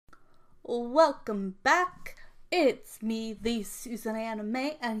Welcome back. It's me, the Susan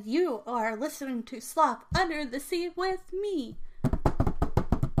Anime, and you are listening to Slop Under the Sea with me.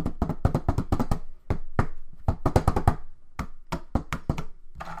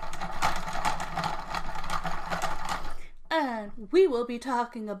 And we will be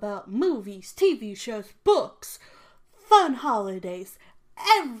talking about movies, TV shows, books, fun holidays,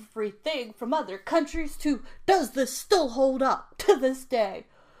 everything from other countries to does this still hold up to this day?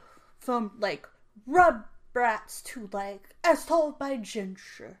 From Rugrats to As Told by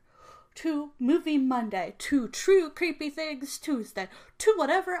Ginger, to Movie Monday, to True Creepy Things Tuesday, to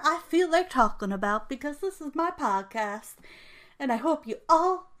whatever I feel like talking about, because this is my podcast. And I hope you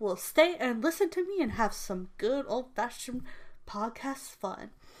all will stay and listen to me and have some good old-fashioned podcast fun.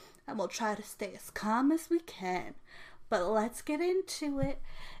 And we'll try to stay as calm as we can. But let's get into it,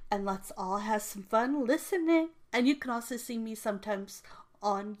 and let's all have some fun listening. And you can also see me sometimes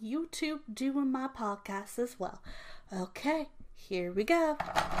on YouTube doing my podcast as well. Okay, here we go.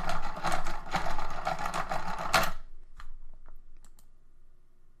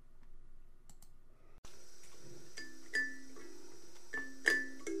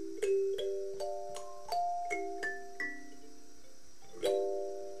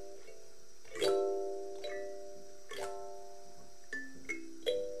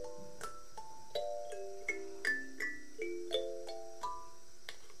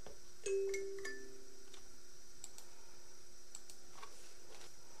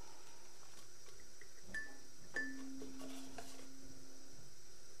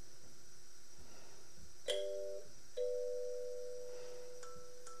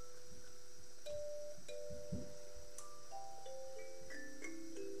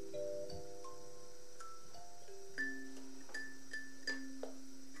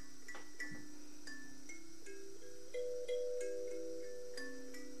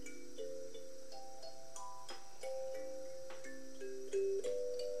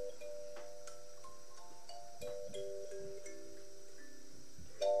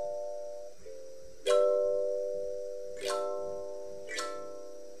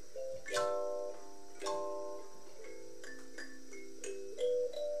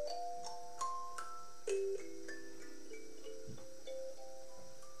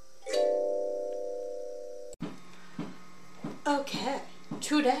 Okay,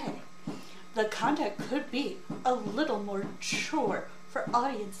 today, the content could be a little more mature for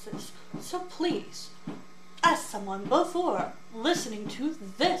audiences, so please, ask someone before listening to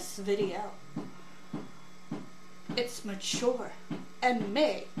this video. It's mature and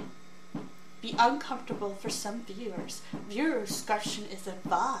may be uncomfortable for some viewers. Viewer discretion is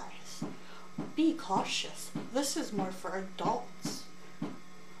advised. Be cautious. This is more for adults,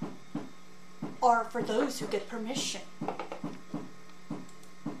 or for those who get permission.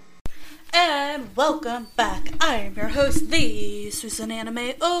 And welcome back. I am your host, the Susan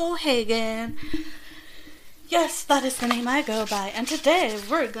Anime O'Hagan. Yes, that is the name I go by. And today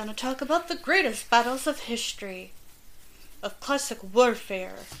we're going to talk about the greatest battles of history of classic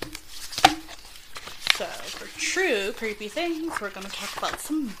warfare. So, for true creepy things, we're going to talk about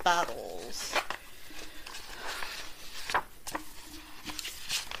some battles.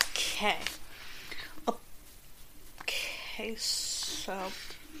 Okay, so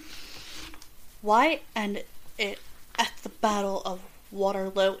why end it at the Battle of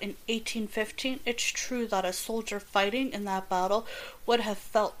Waterloo in 1815? It's true that a soldier fighting in that battle would have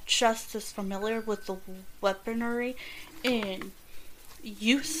felt just as familiar with the weaponry in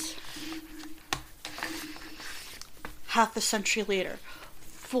use half a century later,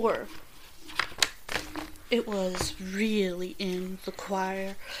 for it was really in the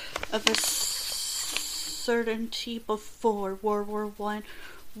choir of a certainty before World War I.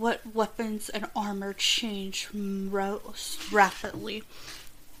 What weapons and armor changed rapidly.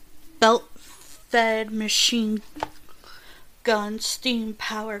 Belt-fed machine guns,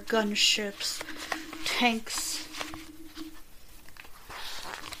 steam-powered gunships, tanks.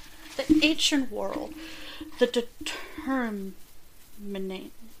 The ancient world, the determinate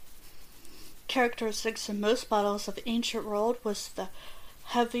characteristics in most battles of the ancient world was the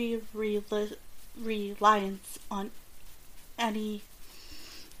heavy reliance on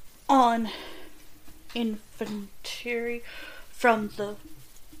infantry, from the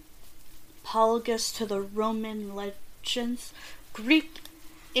Polygus to the Roman legends. Greek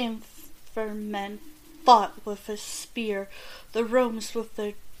infantrymen fought with a spear, the Romans with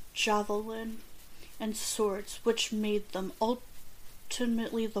a javelin and swords, which made them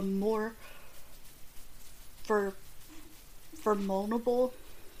ultimately the more formidable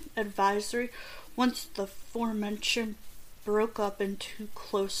adversary. Once the aforementioned broke up into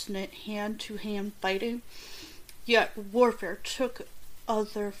close-knit hand-to-hand fighting, yet warfare took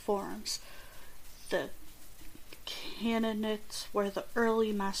other forms. The Canaanites were the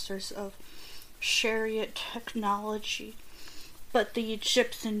early masters of chariot technology, but the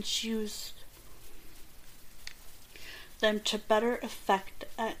Egyptians used them to better effect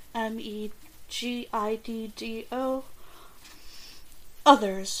at Megiddo.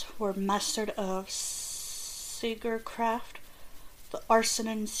 Others were mastered of seagercraft. The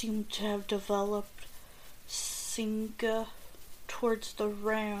Arsenians seem to have developed Singa towards the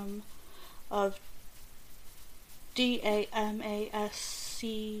realm of Damascus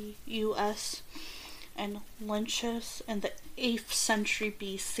and Lynchus in the 8th century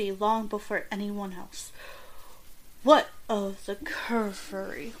BC, long before anyone else. What of the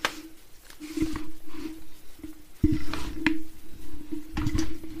Cavalry?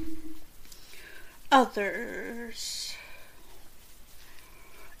 Others.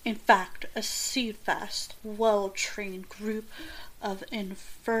 In fact, a steadfast, well-trained group of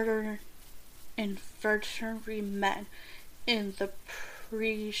infantry men in the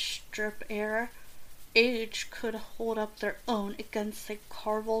pre-strip era age could hold up their own against a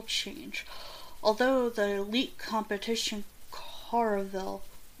caravel change. Although the elite competition caravel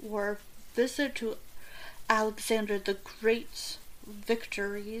were visited to Alexander the Great's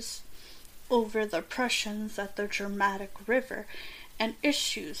victories over the Prussians at the Dramatic River, and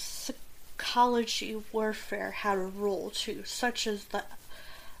issues psychology warfare had a role too, such as the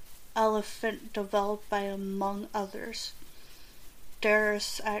elephant developed by, among others,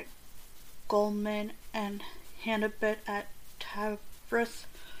 Darius at Goldman and Hannibal at Tabrith.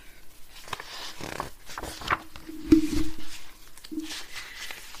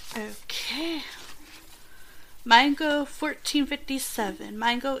 Okay. Mango 1457.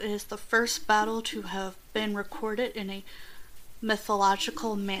 Mango is the first battle to have been recorded in a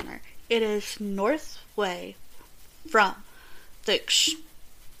mythological manner. It is northway from the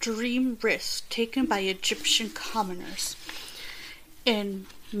extreme risk taken by Egyptian commoners in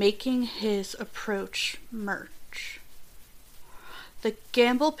making his approach merge. The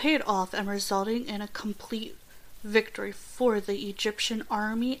gamble paid off and resulting in a complete victory for the Egyptian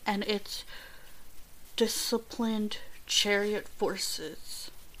army and its disciplined chariot forces.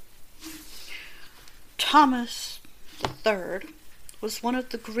 Thomas III was one of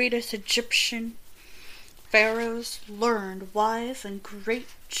the greatest Egyptian pharaohs, learned, wise, and great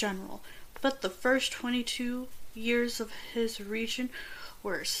general, but the first 22 years of his reign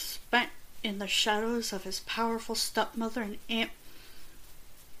were spent in the shadows of his powerful stepmother and aunt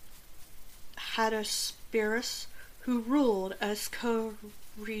Hatshepsut, who ruled as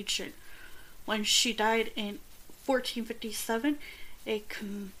co-regent. When she died in 1457, a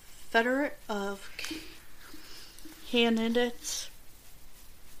confederate of Canaanite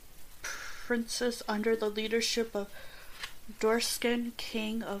princes under the leadership of Dorskin,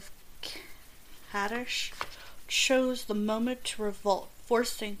 king of Kadesh, chose the moment to revolt,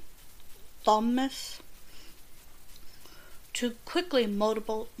 forcing Thutmose to quickly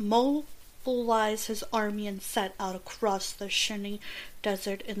mobilize his army and set out across the Sinai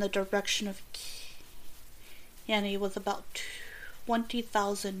desert in the direction of Canaan with about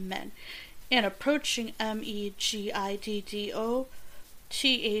 20,000 men. And approaching Megiddo,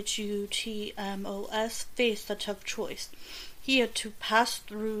 Thutmose faced a tough choice. He had to pass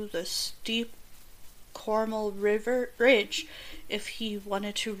through the steep Carmel River ridge if he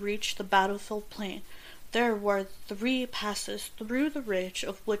wanted to reach the battlefield plain. There were 3 passes through the ridge,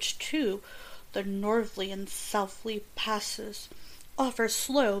 of which 2, the northerly and southerly passes, offer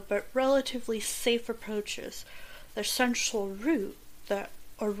slow but relatively safe approaches. The central route, the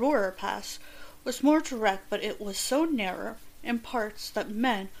Aurora Pass, was more direct, but it was so narrow in parts that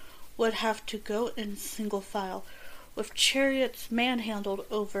men would have to go in single file, with chariots manhandled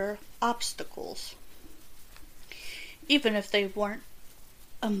over obstacles. Even if they weren't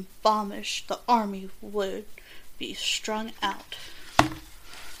ambushed, the army would be strung out.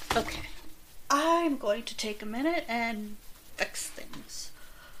 Okay, I'm going to take a minute and fix things.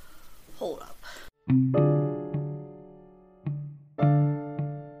 Hold up.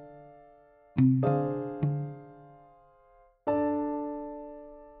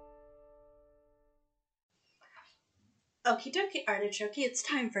 Okie dokie, artichoke, it's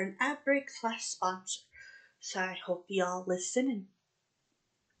time for an ad break / sponsor. So I hope y'all listen and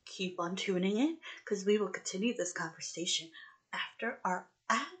keep on tuning in, because we will continue this conversation after our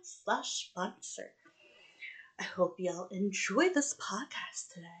ad / sponsor. I hope y'all enjoy this podcast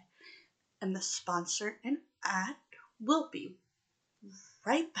today, and the sponsor and ad will be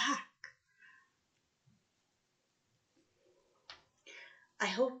right back. I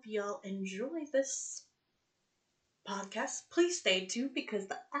hope y'all enjoy this podcast. Please stay tuned because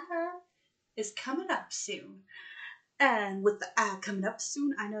the ad is coming up soon. And with the ad coming up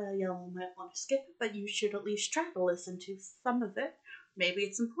soon, I know y'all might want to skip it, but you should at least try to listen to some of it. Maybe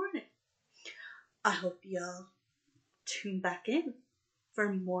it's important. I hope y'all tune back in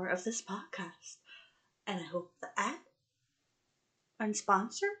for more of this podcast. And I hope the ad and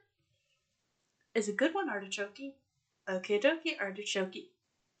sponsor is a good one, Artichoke. Okay, dokie, Artichoke.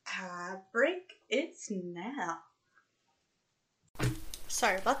 Ad break, it's now.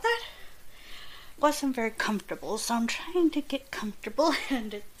 Sorry about that. Wasn't very comfortable, so I'm trying to get comfortable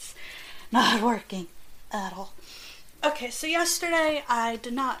and it's not working at all. Okay, so yesterday I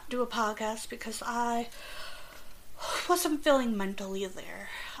did not do a podcast because I wasn't feeling mentally there.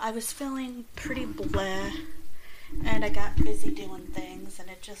 I was feeling pretty bleh, and I got busy doing things and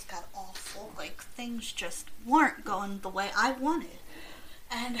it just got awful. Like, things just weren't going the way I wanted.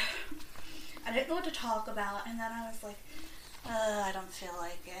 And I didn't know what to talk about, and then I was like, I don't feel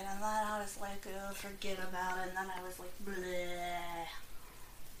like it. And then I was like, forget about it. And then I was like, bleh.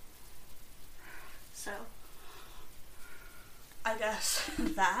 So, I guess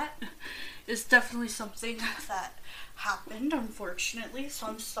that is definitely something that happened, unfortunately. So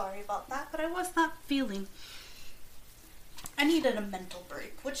I'm sorry about that. But I was not feeling. I needed a mental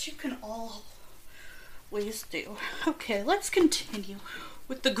break, which you can always do. Okay, let's continue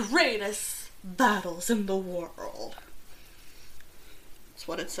with the greatest battles in the world. That's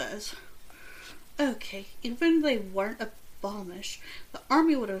what it says. Okay, even if they weren't abolished, the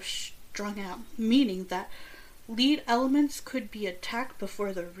army would have strung out, meaning that lead elements could be attacked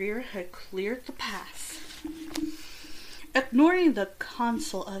before the rear had cleared the path. Ignoring the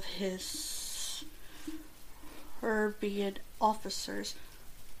counsel of his Serbian officers,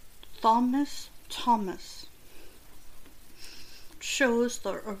 Thomas chose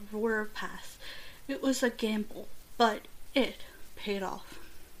the Aurora path. It was a gamble, but it paid off.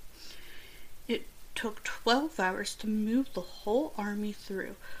 It took 12 hours to move the whole army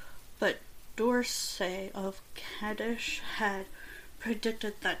through, but Dorsey of Kadesh had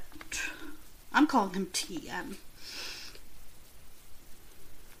predicted that I'm calling him TM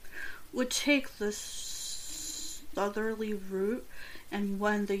would take the southerly route, and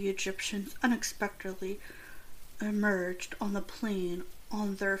when the Egyptians unexpectedly emerged on the plain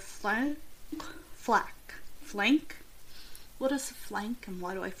on their flank? What is a flank, and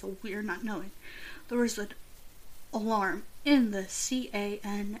why do I feel weird not knowing? There was an alarm in the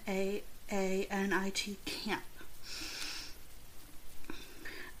Canaanite camp.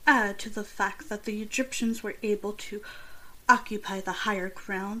 Add to the fact that the Egyptians were able to occupy the higher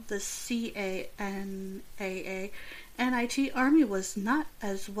ground, the Canaanite army was not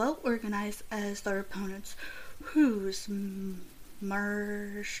as well organized as their opponents, whose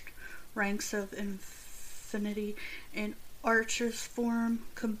merged ranks of infantry and archers form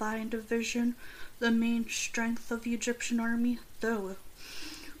combined division. The main strength of the Egyptian army, though,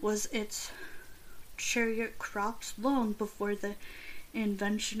 was its chariot crops long before the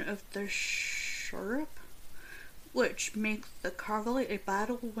invention of the shurip, which makes the cavalry a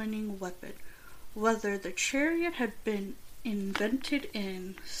battle-winning weapon. Whether the chariot had been invented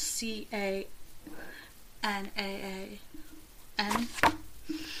in Canaann,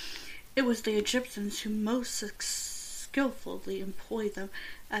 it was the Egyptians who most skillfully employed them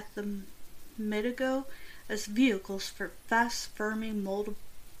at the Medigo as vehicles for fast-forming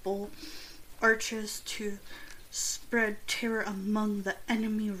multiple archers to spread terror among the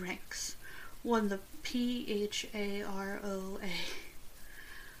enemy ranks. When the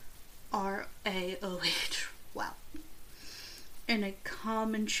P-H-A-R-O-A-R-A-O-H, wow, in a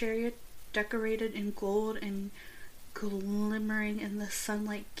common chariot decorated in gold and glimmering in the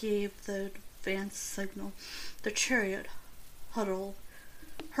sunlight gave the advance signal. The chariot hurtled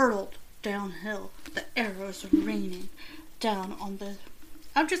downhill, the arrows raining down on the,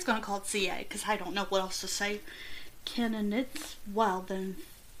 I'm just going to call it CA because I don't know what else to say, cannonists, while the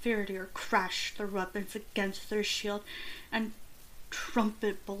inferior crashed their weapons against their shield and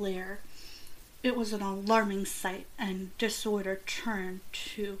trumpet blare. It was an alarming sight, and disorder turned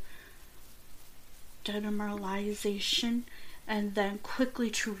to demoralization and then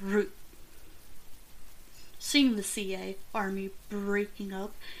quickly to rout. Seeing the CA army breaking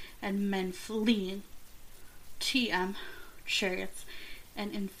up and men fleeing, TM chariots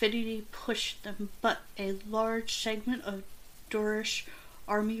and infantry pushed them, but a large segment of Dorish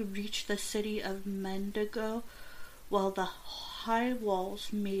army reached the city of Mendigo, while the high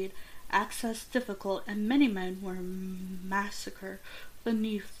walls made access difficult and many men were massacred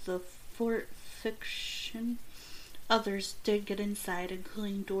beneath the fortification Others did get inside,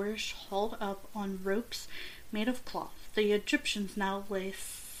 including Dorish, hauled up on ropes made of cloth. The Egyptians now lay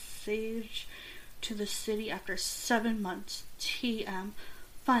siege to the city after 7 months. TM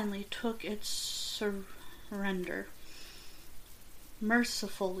finally took its surrender.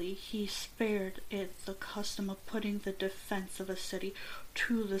 Mercifully, he spared it the custom of putting the defense of a city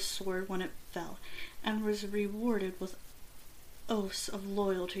to the sword when it fell, and was rewarded with oaths of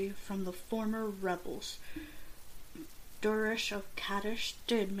loyalty from the former rebels. Dorish of Kadesh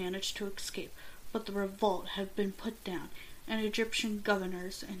did manage to escape, but the revolt had been put down, and Egyptian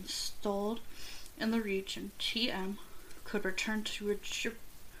governors installed in the region. TM could return to Egypt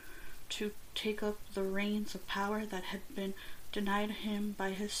to take up the reins of power that had been denied him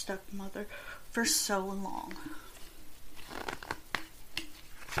by his stepmother for so long.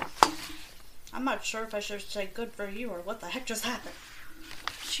 I'm not sure if I should say good for you or what the heck just happened.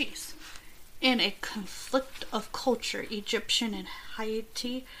 Jeez. In a conflict of culture, Egyptian and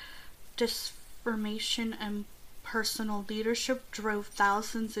Haiti disformation and personal leadership drove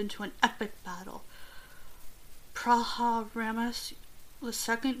thousands into an epic battle. Praha Ramses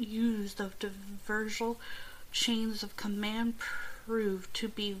II used of divergent chains of command proved to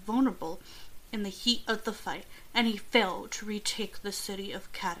be vulnerable in the heat of the fight, and he failed to retake the city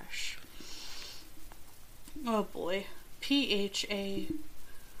of Kadesh. Oh boy. Prahoh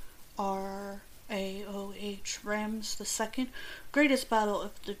Ramses II, greatest battle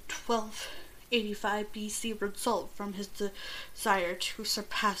of the 1285 BC, result from his desire to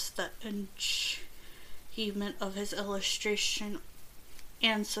surpass the achievement of his illustration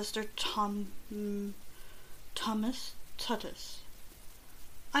ancestor Thomas Tutus.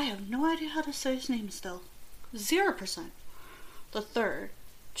 I have no idea how to say his name still. 0%. The third,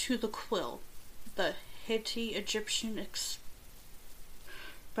 to the quill, the Hittite-Egyptian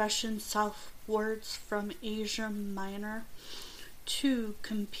expression southwards from Asia Minor. Two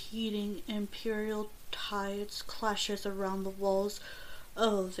competing imperial tides clashes around the walls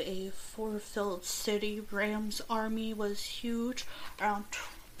of a fortified city. Ram's army was huge, around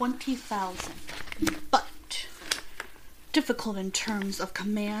 20,000, but difficult in terms of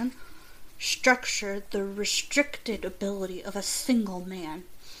command structure, the restricted ability of a single man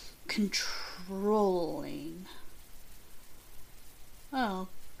controlling. Oh,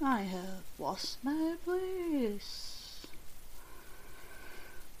 I have lost my place.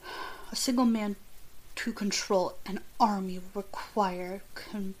 A single man to control an army required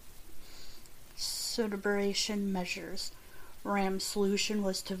consideration measures. Ram's solution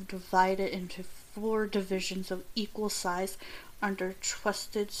was to divide it into 4 divisions of equal size under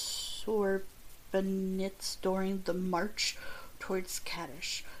trusted subordinates during the march towards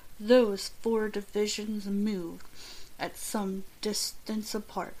Kadesh. Those 4 divisions moved at some distance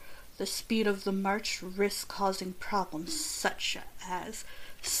apart. The speed of the march risked causing problems such as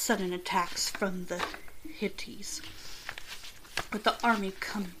sudden attacks from the Hittites, with the army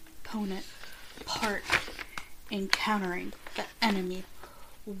component part encountering the enemy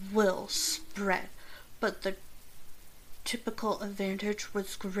will spread, but the typical advantage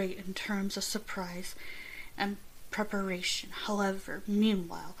was great in terms of surprise and preparation. However,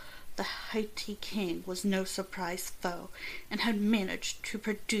 meanwhile, the Hittite king was no surprise foe and had managed to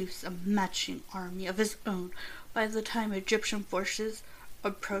produce a matching army of his own by the time Egyptian forces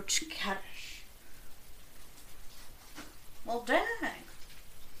approached Kadesh. Well, dang.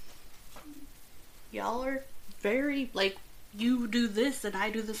 Y'all are very, you do this and I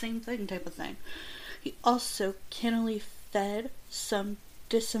do the same thing type of thing. He also cannily fed some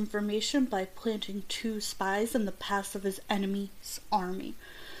disinformation by planting 2 spies in the paths of his enemy's army.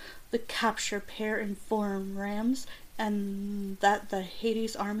 The captured pair informed Rams and that the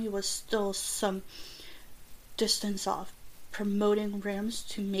Hades army was still some distance off, promoting Rams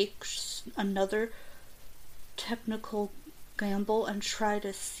to make another technical gamble and try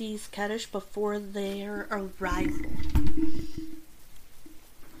to seize Kadesh before their arrival.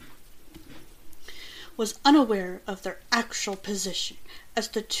 Was unaware of their actual position as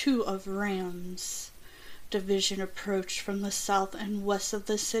the 2 of Ram's division approached from the south and west of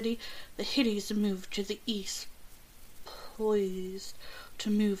the city. The Hittites moved to the east, poised to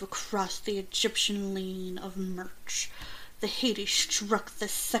move across the Egyptian lane of march. The Hittites struck the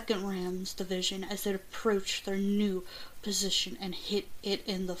 2nd Ram's division as it approached their new position and hit it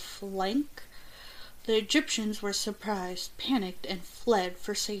in the flank. The Egyptians were surprised, panicked, and fled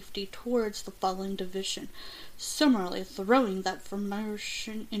for safety towards the falling division, summarily throwing that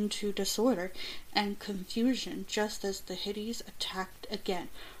formation into disorder and confusion just as the Hittites attacked again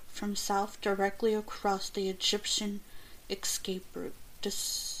from south directly across the Egyptian escape route.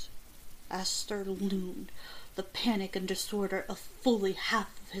 Disaster loomed. The panic and disorder of fully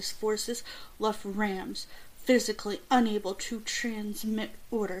half of his forces left Rams physically unable to transmit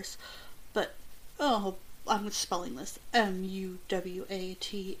orders, but, I'm spelling this, Muwatallis,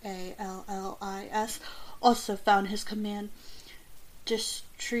 also found his command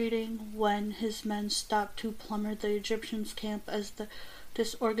distracting when his men stopped to plunder the Egyptian camp as the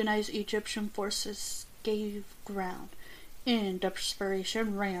disorganized Egyptian forces gave ground. In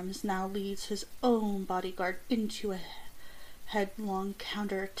desperation, Rams now leads his own bodyguard into a headlong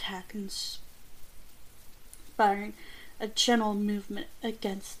counterattack, inspiring a general movement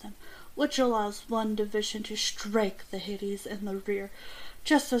against them, which allows one division to strike the Hittites in the rear,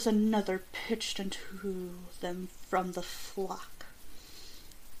 just as another pitched into them from the flank.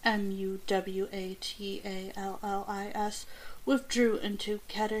 Muwatallis withdrew into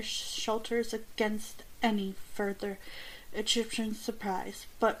Kadesh shelters against any further Egyptian surprise,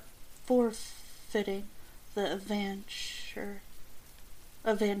 but forfeiting the advantage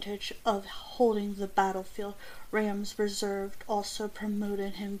of holding the battlefield. Rams' reserve also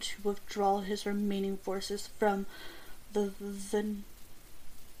promoted him to withdraw his remaining forces from the vicinity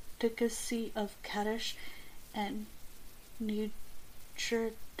of Kadesh and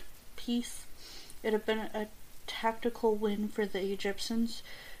nurtured peace. It had been a tactical win for the Egyptians,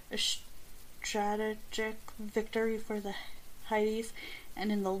 a strategic victory for the Hittites,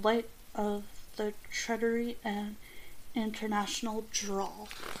 and in the light of the treachery and international draw.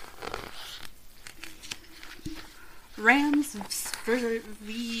 Rams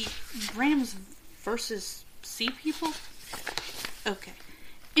versus Sea People? Okay.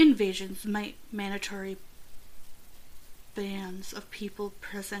 Invasions might mandatory bands of people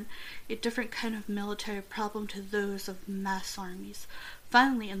present a different kind of military problem to those of mass armies.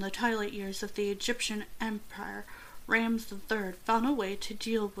 Finally, in the twilight years of the Egyptian Empire, Rams III found a way to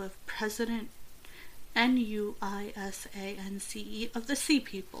deal with President Nuisance of the Sea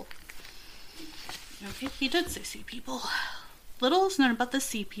People. Okay, he did say Sea People. Little is known about the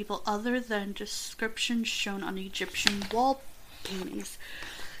Sea People other than descriptions shown on Egyptian wall paintings.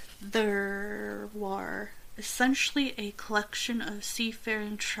 There were essentially a collection of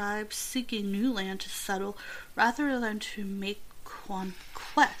seafaring tribes seeking new land to settle rather than to make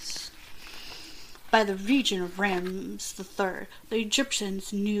conquests. By the region of Rams III, the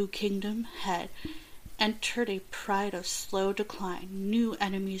Egyptians' new kingdom had entered a period of slow decline. New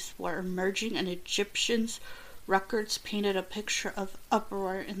enemies were emerging, and Egyptians' records painted a picture of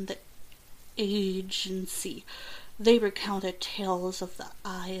uproar in the Aegean Sea. They recounted tales of the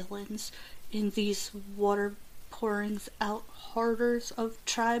islands in these water pourings out hordes of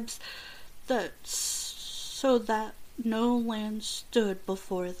tribes so that no land stood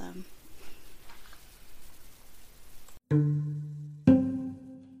before them.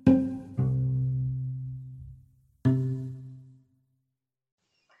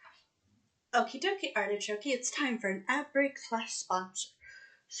 Okie dokie, Artichoke, it's time for an ad break / sponsor.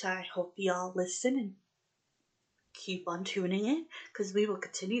 So I hope y'all listen and keep on tuning in, because we will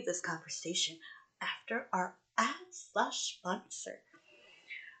continue this conversation after our ad / sponsor.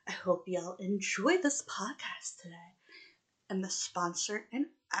 I hope y'all enjoy this podcast today, and the sponsor and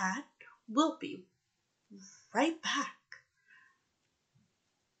ad will be right back.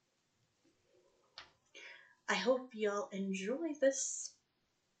 I hope y'all enjoy this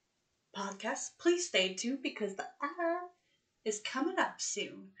podcast. Please stay tuned because the ad is coming up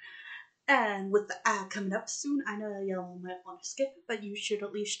soon. And with the ad coming up soon, I know y'all might want to skip it, but you should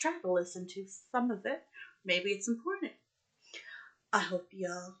at least try to listen to some of it. Maybe it's important. I hope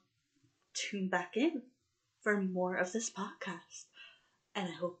y'all tune back in for more of this podcast. And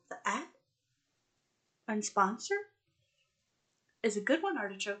I hope the ad and sponsor is a good one,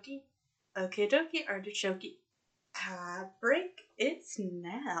 Artichoke. Okay, dokie, Artichoke. Ad break, it's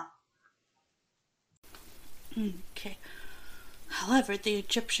now. Okay. However, the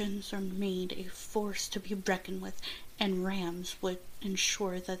Egyptians remained a force to be reckoned with, and Rams would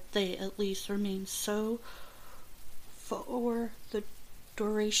ensure that they at least remained so for the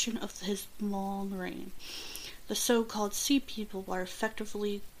duration of his long reign. The so-called Sea People were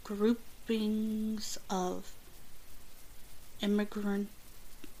effectively groupings of immigration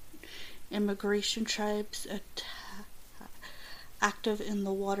tribes active in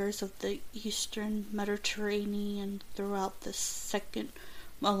the waters of the eastern Mediterranean throughout the second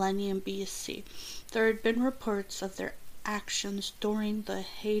millennium BC. There had been reports of their actions during the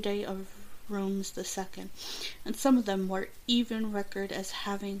heyday of Ramses II, and some of them were even recorded as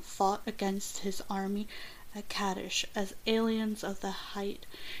having fought against his army at Kadesh as aliens of the height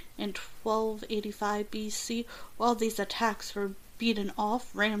in 1285 BC. While these attacks were beaten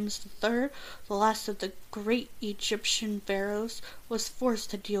off, Ramses III, the last of the great Egyptian pharaohs, was forced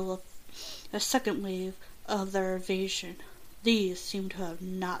to deal with a second wave of their invasion. These seem to have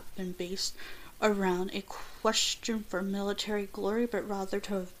not been based around a question for military glory, but rather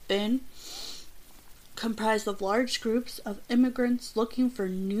to have been comprised of large groups of immigrants looking for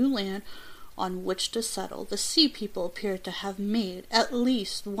new land on which to settle. The Sea People appear to have made at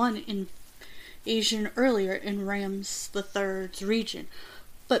least one invasion earlier in Ramses III's region,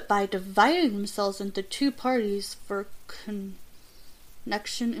 but by dividing themselves into two parties for connection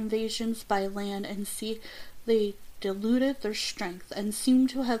invasions by land and sea, they diluted their strength and seem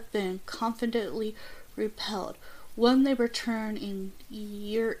to have been confidently repelled. When they returned in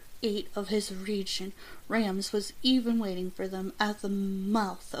year 8 of his reign, Ramses was even waiting for them at the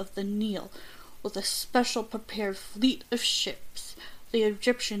mouth of the Nile with a special prepared fleet of ships. The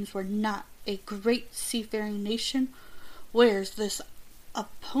Egyptians were not a great seafaring nation, whereas their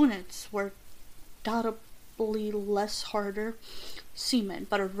opponents were doubly less harder seamen,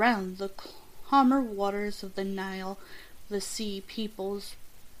 but around the calmer waters of the Nile, the Sea People's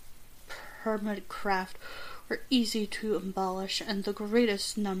permanent craft were easy to abolish, and the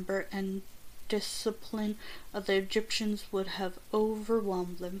greatest number and discipline of the Egyptians would have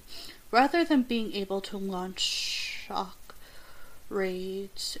overwhelmed them. Rather than being able to launch shock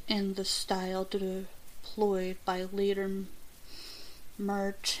raids in the style deployed by later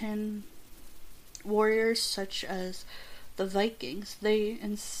merchant warriors such as the Vikings, they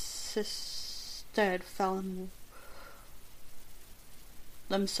instead found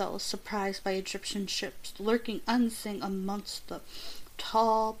themselves surprised by Egyptian ships lurking unseen amongst the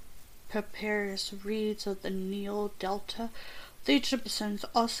tall, precipitous reeds of the Nile Delta. The Egyptians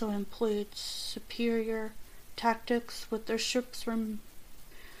also employed superior tactics, with their ships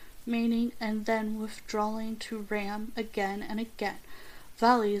remaining and then withdrawing to ram again and again.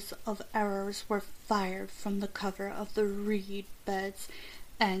 Volleys of arrows were fired from the cover of the reed beds,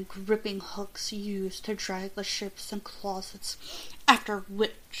 and gripping hooks used to drag the ships and closets, after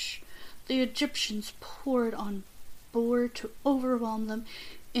which the Egyptians poured on board to overwhelm them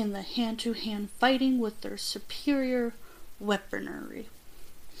in the hand-to-hand fighting with their superior weaponry.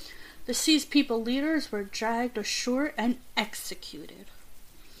 The Sea People leaders were dragged ashore and executed.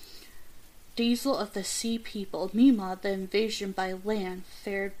 Diesel of the Sea People. Meanwhile, the invasion by land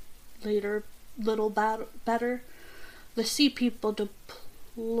fared later little better. The Sea People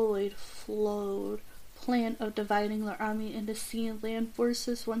deployed flawed plan of dividing their army into sea and land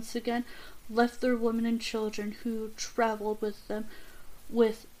forces once again left their women and children who traveled with them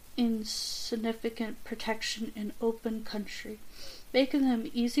with insignificant protection in open country, making them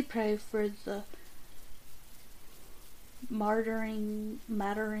easy prey for the mattering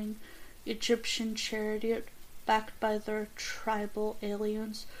Egyptian chariot backed by their tribal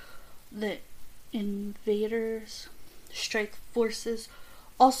aliens. The invaders' strike forces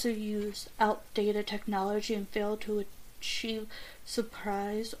also used outdated technology and failed to achieve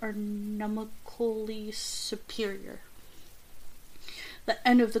surprise or numerically superior. The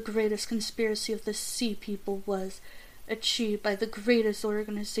end of the greatest conspiracy of the Sea People was achieved by the greatest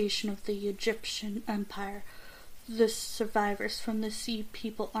organization of the Egyptian Empire. The survivors from the Sea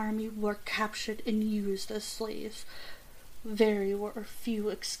People army were captured and used as slaves. Very few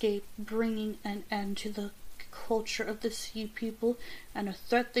escaped, bringing an end to the culture of the Sea People and a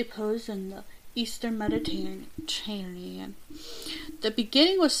threat they posed in the Eastern Mediterranean. The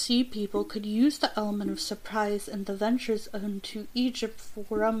beginning with Sea People could use the element of surprise in the ventures into Egypt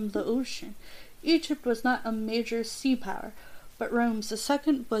from the ocean. Egypt was not a major sea power, but Ramses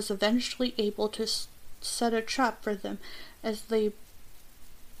II was eventually able to set a trap for them as they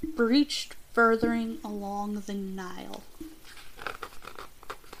breached furthering along the Nile.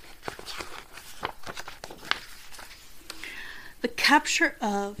 The capture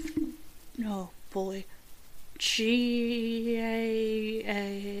of Jeru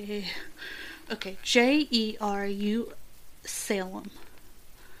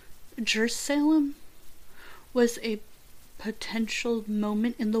Salem was a potential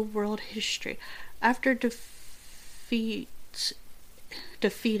moment in the world history. After defeating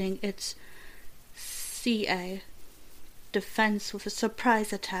its Ca defense with a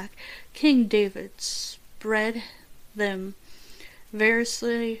surprise attack, King David spread them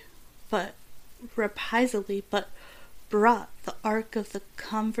variously but rapidly, but brought the Ark of the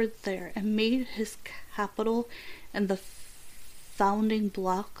Covenant there and made his capital and the founding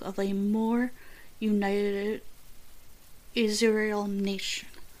block of a more united Israel nation.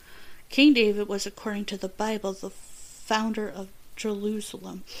 King David was, according to the Bible, the founder of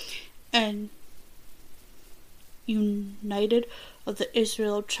Jerusalem, and united of the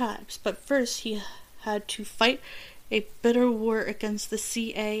Israel tribes, but first he had to fight a bitter war against the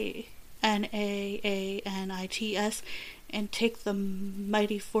Canaanites and take the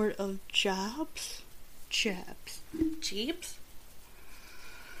mighty fort of Jabes.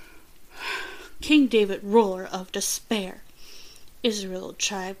 King David, ruler of despair, Israel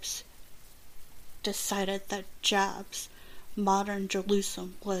tribes decided that Jabes, modern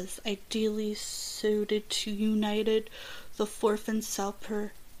Jerusalem, was ideally suited to unite the fourth and south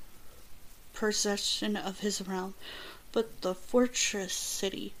possession of his realm, but the fortress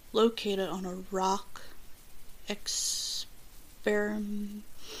city, located on a rock escarpment,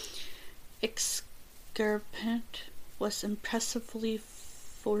 was impressively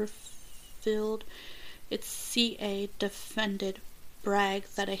fulfilled. Its CA defended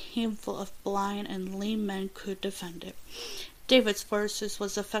bragged that a handful of blind and lame men could defend it. David's forces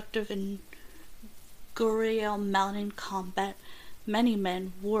was effective in guerrilla mountain combat. Many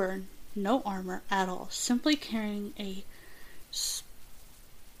men wore no armor at all, simply carrying a spear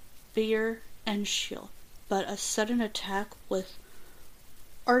and shield. But a sudden attack with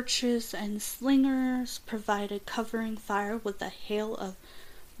archers and slingers provided covering fire with a hail of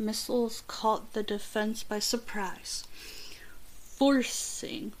missiles caught the defense by surprise,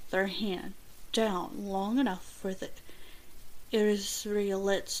 forcing their hand down long enough for the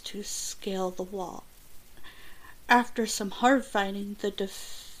Israelites to scale the wall. After some hard fighting, the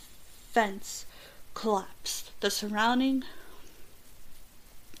defense collapsed. The surrounding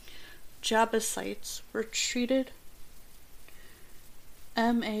Jebusites retreated.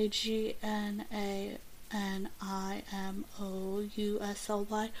 Magnanimously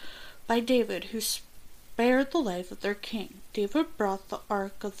by David, who spared the life of their king. David brought the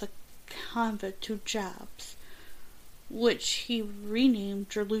Ark of the Covenant to Jabes, which he renamed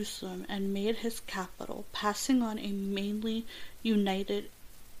Jerusalem and made his capital, passing on a mainly united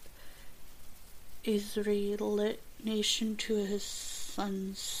Israelite nation to his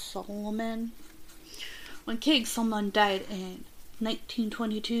son Solomon. When King Solomon died in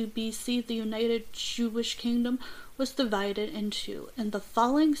 1922 BC, the United Jewish Kingdom was divided in two. In the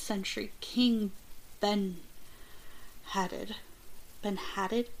following century, King Ben-Hadad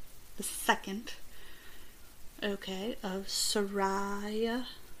II, of Syria,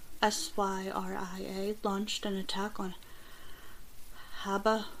 Syria, launched an attack on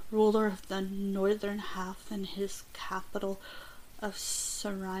Haba, ruler of the northern half, and his capital of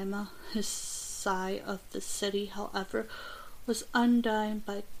Sarima. His side of the city, however, was undone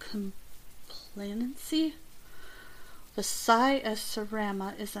by complacency. The side of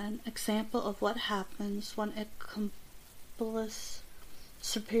Sarima is an example of what happens when a complex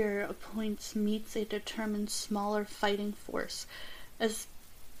superior opponent meets a determined smaller fighting force. As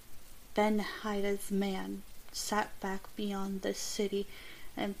Ben-Hadad's man sat back beyond the city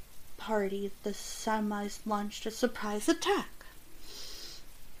and party, the Semites launched a surprise attack.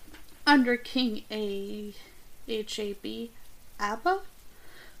 Under King Abba,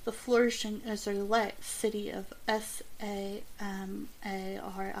 the flourishing Israelite city of Samari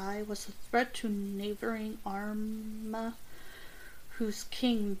was a threat to neighboring Arma, whose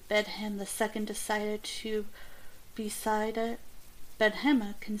king Benham II decided to beside it.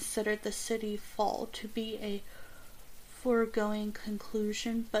 Benham considered the city fall to be a foregone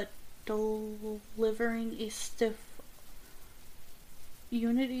conclusion, but delivering a stiff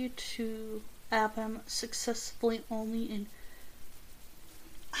unity to Abham successfully only in...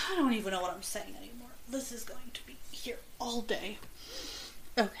 I don't even know what I'm saying anymore. This is going to be here all day.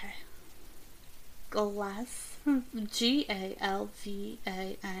 Okay. Galvanizing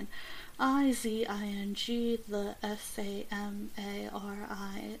the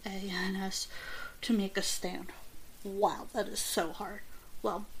Samarians to make a stand. Wow, that is so hard.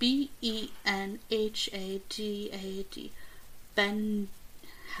 Well, Benhadad,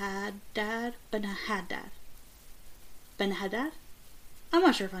 Ben-Hadad? I'm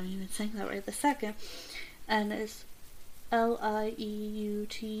not sure if I'm even saying that right. The second, and is Lieutenants,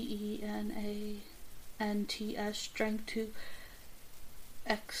 strength to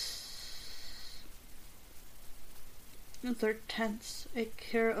their tents, a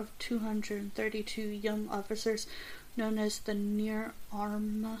corps of 232 young officers known as the Near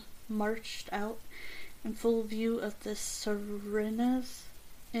Arma marched out in full view of the Saracens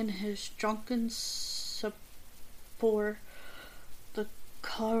in his drunken support. The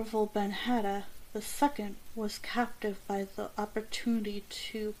Carvel Ben-Hadad II was captive by the opportunity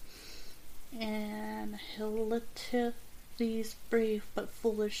to annihilate these brave but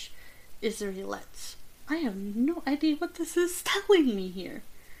foolish Israelites. I have no idea what this is telling me here.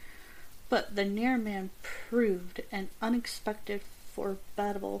 But the near man proved an unexpected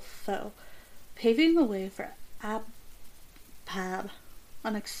formidable foe, paving the way for Abab,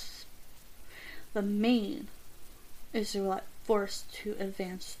 the main Israelite force, to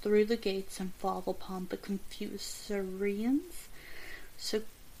advance through the gates and fall upon the confused Syrians. So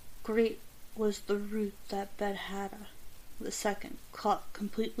great was the rout that Ben-Hadad II, caught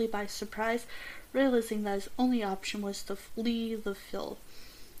completely by surprise, realizing that his only option was to flee the field.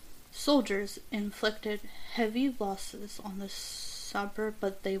 Soldiers inflicted heavy losses on the suburb,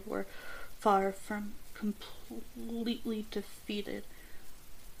 but they were far from completely defeated.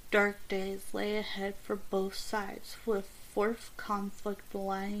 Dark days lay ahead for both sides, with fourth conflict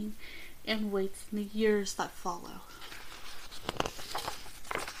lying in wait in the years that follow.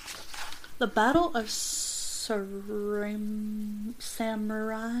 The Battle of Samurai.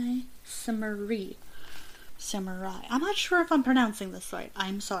 I'm not sure if I'm pronouncing this right.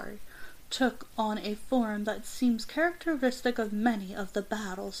 I'm sorry. Took on a form that seems characteristic of many of the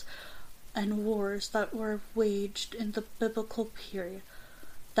battles and wars that were waged in the biblical period.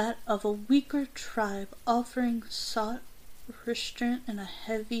 That of a weaker tribe offering sought restraint in a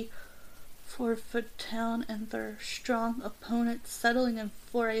heavy fortified town, and their strong opponent settling in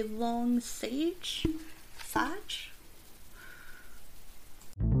for a long siege.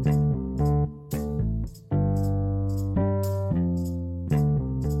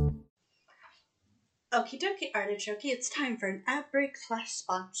 Okie dokie, Artichoke, it's time for an ad break /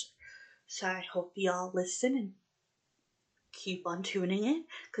 sponsor. So I hope y'all listen and keep on tuning in,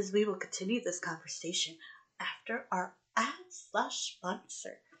 because we will continue this conversation after our ad /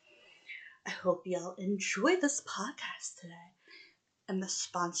 sponsor. I hope y'all enjoy this podcast today, and the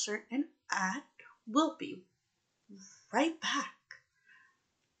sponsor and ad will be right back.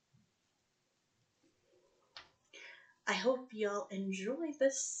 I hope y'all enjoy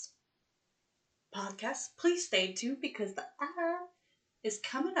this podcast. Please stay tuned, because the ad is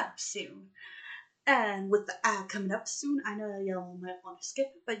coming up soon. And with the ad coming up soon, I know y'all might want to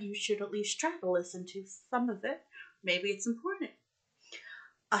skip it, but you should at least try to listen to some of it. Maybe it's important.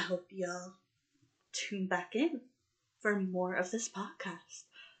 I hope y'all tune back in for more of this podcast.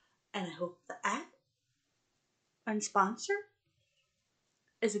 And I hope the ad and sponsor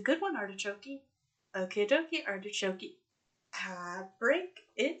is a good one, Artichoke. Okay, dokie, Artichoke. Ad break,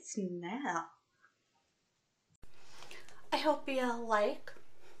 it's now. I hope y'all like.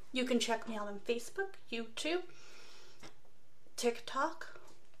 You can check me out on Facebook, YouTube, TikTok.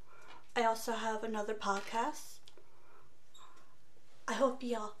 I also have another podcast. I hope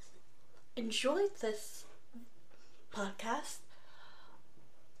y'all enjoyed this podcast.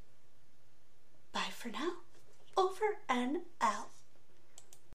 Bye for now. Over and out.